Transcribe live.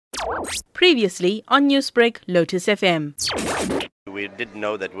Previously on Newsbreak, Lotus FM. We did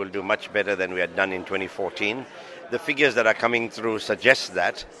know that we'll do much better than we had done in 2014. The figures that are coming through suggest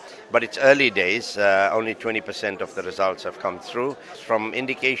that, but it's early days. Only 20% of the results have come through. From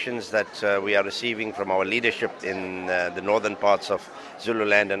indications that we are receiving from our leadership in the northern parts of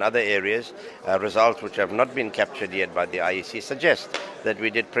Zululand and other areas, results which have not been captured yet by the IEC suggest that we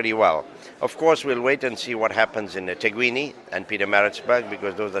did pretty well. Of course, we'll wait and see what happens in Tegwini and Pietermaritzburg,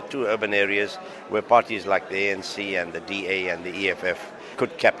 because those are two urban areas where parties like the ANC and the DA and the EFF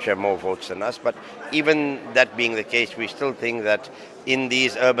could capture more votes than us. But even that being the case, we still think that in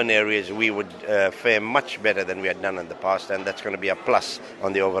these urban areas we would fare much better than we had done in the past, and that's going to be a plus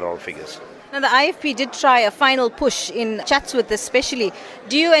on the overall figures. Now, the IFP did try a final push in Chatsworth especially.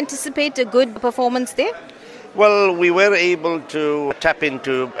 Do you anticipate a good performance there? Well, we were able to tap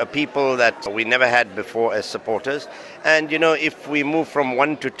into people that we never had before as supporters. And, if we move from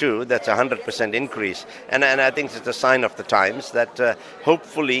 1 to 2, that's a 100% increase. And I think it's a sign of the times that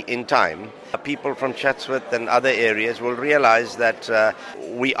hopefully in time, people from Chatsworth and other areas will realize that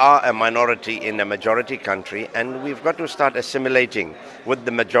we are a minority in a majority country, and we've got to start assimilating with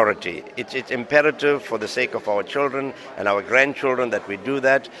the majority. It's imperative for the sake of our children and our grandchildren that we do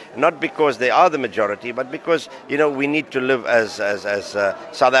that, not because they are the majority, but because, we need to live as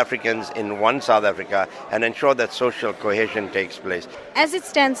South Africans in one South Africa and ensure that social cohesion takes place. As it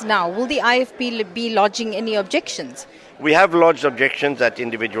stands now, will the IFP be lodging any objections? We have lodged objections at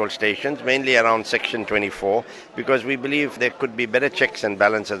individual stations, mainly around Section 24, because we believe there could be better checks and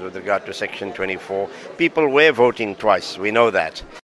balances with regard to Section 24. People were voting twice, we know that.